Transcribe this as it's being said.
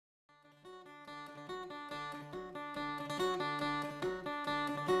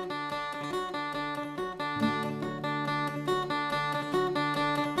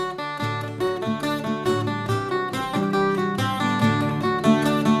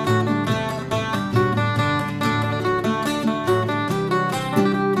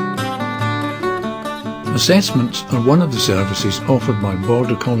Assessments are one of the services offered by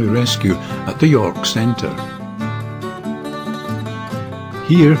Border Collie Rescue at the York Centre.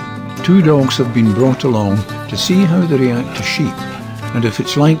 Here, 2 dogs have been brought along to see how they react to sheep and if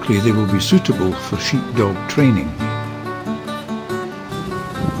it's likely they will be suitable for sheepdog training.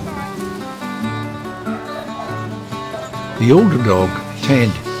 The older dog, Ted,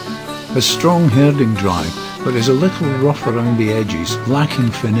 has strong herding drive but is a little rough around the edges, lacking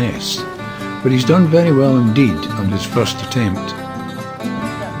finesse. But he's done very well indeed on his first attempt.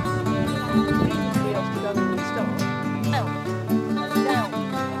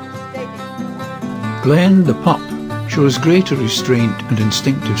 Glenn, the pup, shows greater restraint and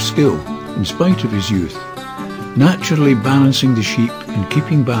instinctive skill in spite of his youth, naturally balancing the sheep and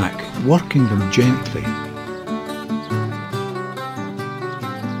keeping back, working them gently.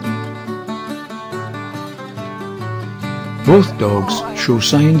 Both dogs show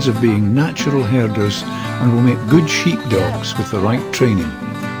signs of being natural herders and will make good sheepdogs with the right training.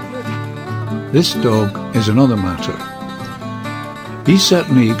 This dog is another matter. He's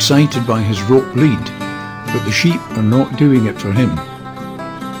certainly excited by his rope lead, but the sheep are not doing it for him.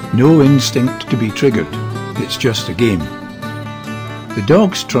 No instinct to be triggered, it's just a game. The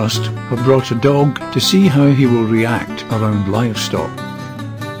Dogs Trust have brought a dog to see how he will react around livestock.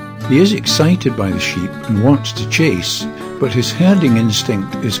 He is excited by the sheep and wants to chase, but his herding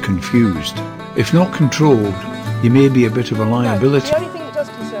instinct is confused. If not controlled, he may be a bit of a liability. The only thing that does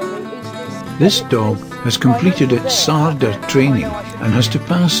concern me is This dog has completed its SARDA training and has to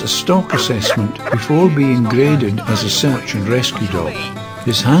pass a stock assessment before being graded as a search and rescue dog.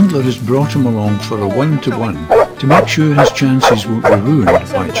 His handler has brought him along for a 1-to-1 to make sure his chances won't be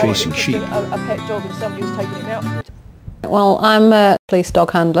ruined by chasing sheep. a pet dog and somebody who's taken him out. Well, I'm a police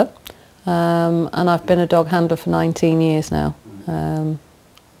dog handler, and I've been a dog handler for 19 years now.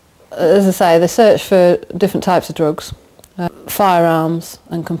 As I say, they search for different types of drugs, firearms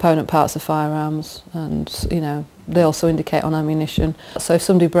and component parts of firearms, and they also indicate on ammunition. So if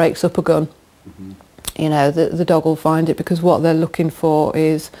somebody breaks up a gun, the dog will find it, because what they're looking for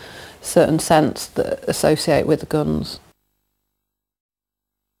is certain scents that associate with the guns.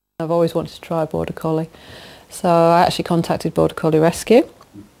 I've always wanted to try Border Collie, so I actually contacted Border Collie Rescue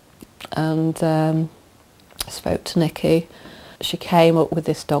and spoke to Nikki. She came up with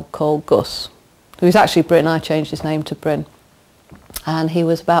this dog called Gus, who is actually Bryn. I changed his name to Bryn, and he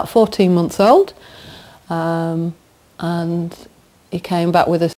was about 14 months old, and he came back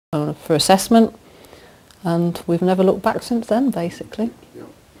with us for assessment, and we've never looked back since then, basically.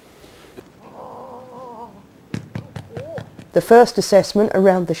 The first assessment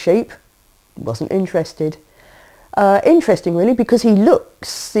around the sheep, wasn't interested. Interesting really, because he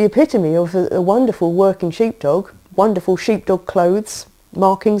looks the epitome of a wonderful working sheepdog, wonderful sheepdog clothes,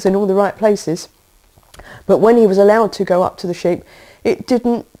 markings in all the right places. But when he was allowed to go up to the sheep, it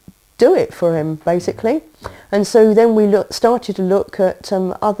didn't do it for him, basically. And so then we started to look at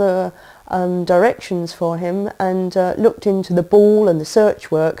other directions for him, and looked into the ball and the search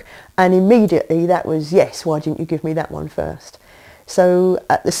work, and immediately that was, yes, why didn't you give me that one first? So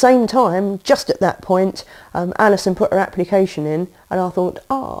at the same time, just at that point, Alison put her application in, and I thought,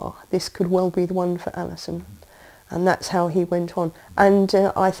 this could well be the one for Alison. And that's how he went on. And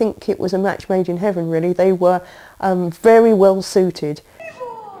I think it was a match made in heaven, really. They were very well suited.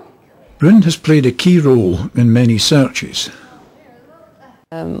 Bryn has played a key role in many searches.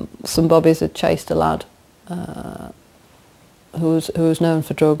 Some bobbies had chased a lad who was known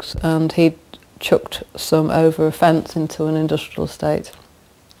for drugs, and he'd chucked some over a fence into an industrial estate.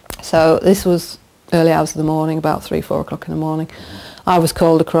 So this was early hours of the morning, about 3-4 o'clock in the morning. I was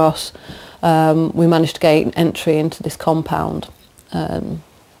called across. We managed to gain entry into this compound,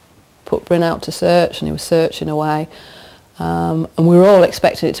 put Bryn out to search, and he was searching away. And we were all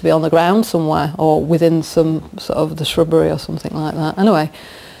expecting it to be on the ground somewhere, or within some sort of the shrubbery or something like that. Anyway,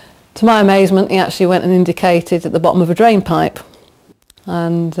 to my amazement, he actually went and indicated at the bottom of a drain pipe.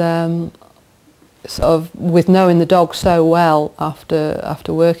 And sort of with knowing the dog so well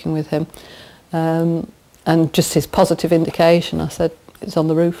after working with him, and just his positive indication, I said, it's on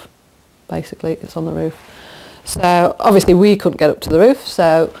the roof. Basically, it's on the roof. So obviously we couldn't get up to the roof,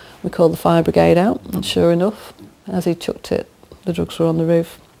 so we called the fire brigade out, and sure enough, as he chucked it, the drugs were on the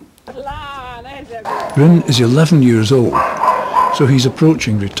roof. Bryn is 11 years old, so he's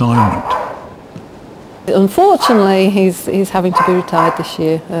approaching retirement. Unfortunately, he's having to be retired this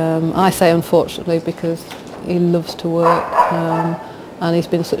year. I say unfortunately because he loves to work, and he's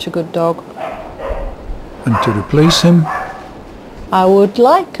been such a good dog. And to replace him, I would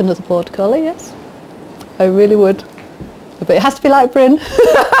like another Border Collie, yes. I really would. But it has to be like Bryn.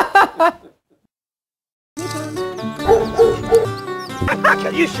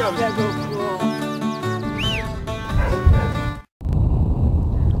 You shove that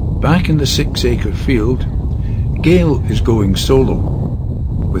Back in the 6-acre field, Gael is going solo,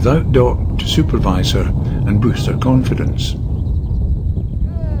 without Doc to supervise her and boost her confidence.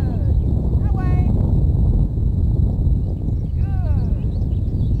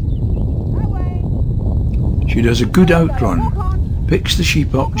 She does a good outrun, picks the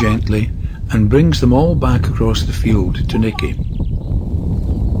sheep up gently and brings them all back across the field to Nicky.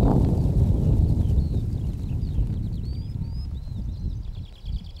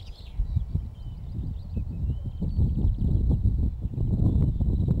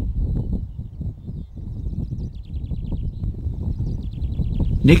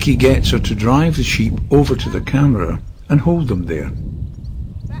 Nicky gets her to drive the sheep over to the camera and hold them there.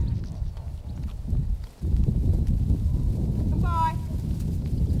 Come by.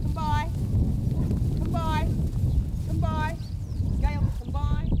 Come by. Come by. Come by. Gael, come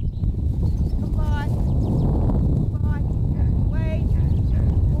by. Come by. Come by. Wait.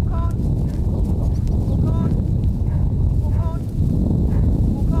 Walk on. Walk on. Walk on.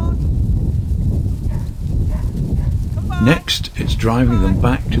 Walk on. Come by. Next, it's driving them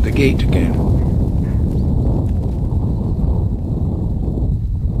back to the gate again.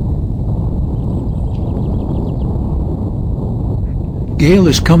 Gael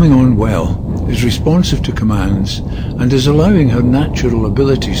is coming on well, is responsive to commands, and is allowing her natural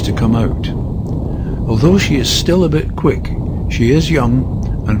abilities to come out. Although she is still a bit quick, she is young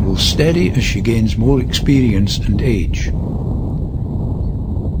and will steady as she gains more experience and age.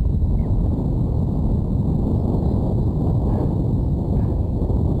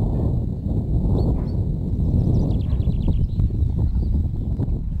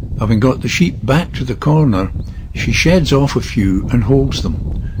 Having got the sheep back to the corner, she sheds off a few and holds them,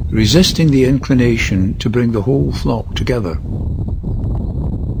 resisting the inclination to bring the whole flock together.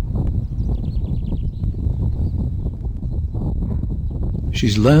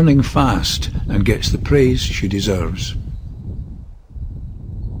 She's learning fast and gets the praise she deserves.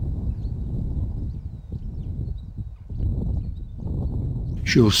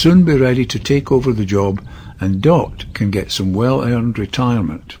 She'll soon be ready to take over the job, and Dot can get some well-earned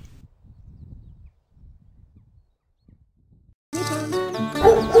retirement.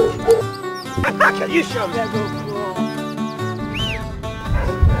 You shove that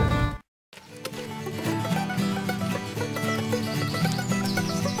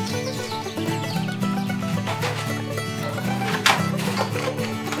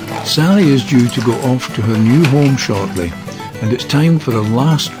Sally is due to go off to her new home shortly, and it's time for a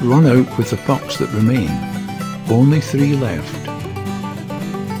last run out with the pups that remain. Only 3 left.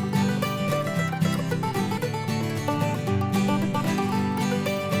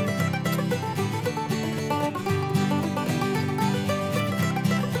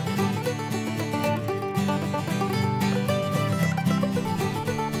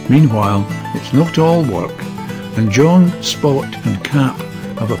 Meanwhile, it's not all work, and John, Spot and Cap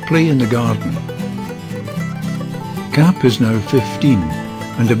have a play in the garden. Cap is now 15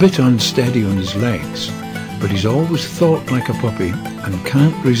 and a bit unsteady on his legs, but he's always thought like a puppy and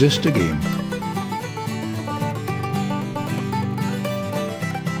can't resist a game.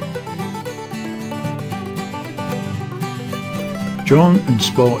 John and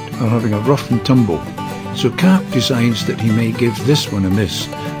Spot are having a rough and tumble, so Cap decides that he may give this one a miss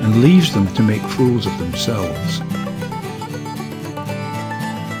and leaves them to make fools of themselves.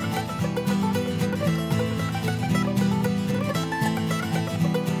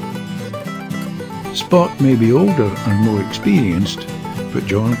 Spot may be older and more experienced, but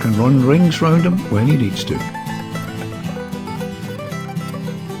John can run rings round him when he needs to.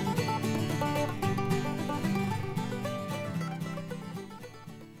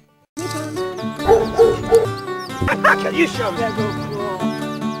 You shove that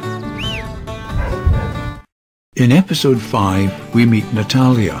In episode 5, we meet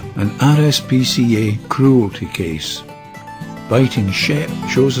Natalia, an RSPCA cruelty case. Biting Shep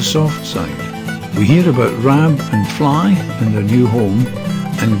shows a soft side. We hear about Rab and Fly in their new home,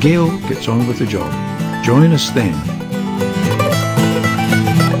 and Gael gets on with the job. Join us then.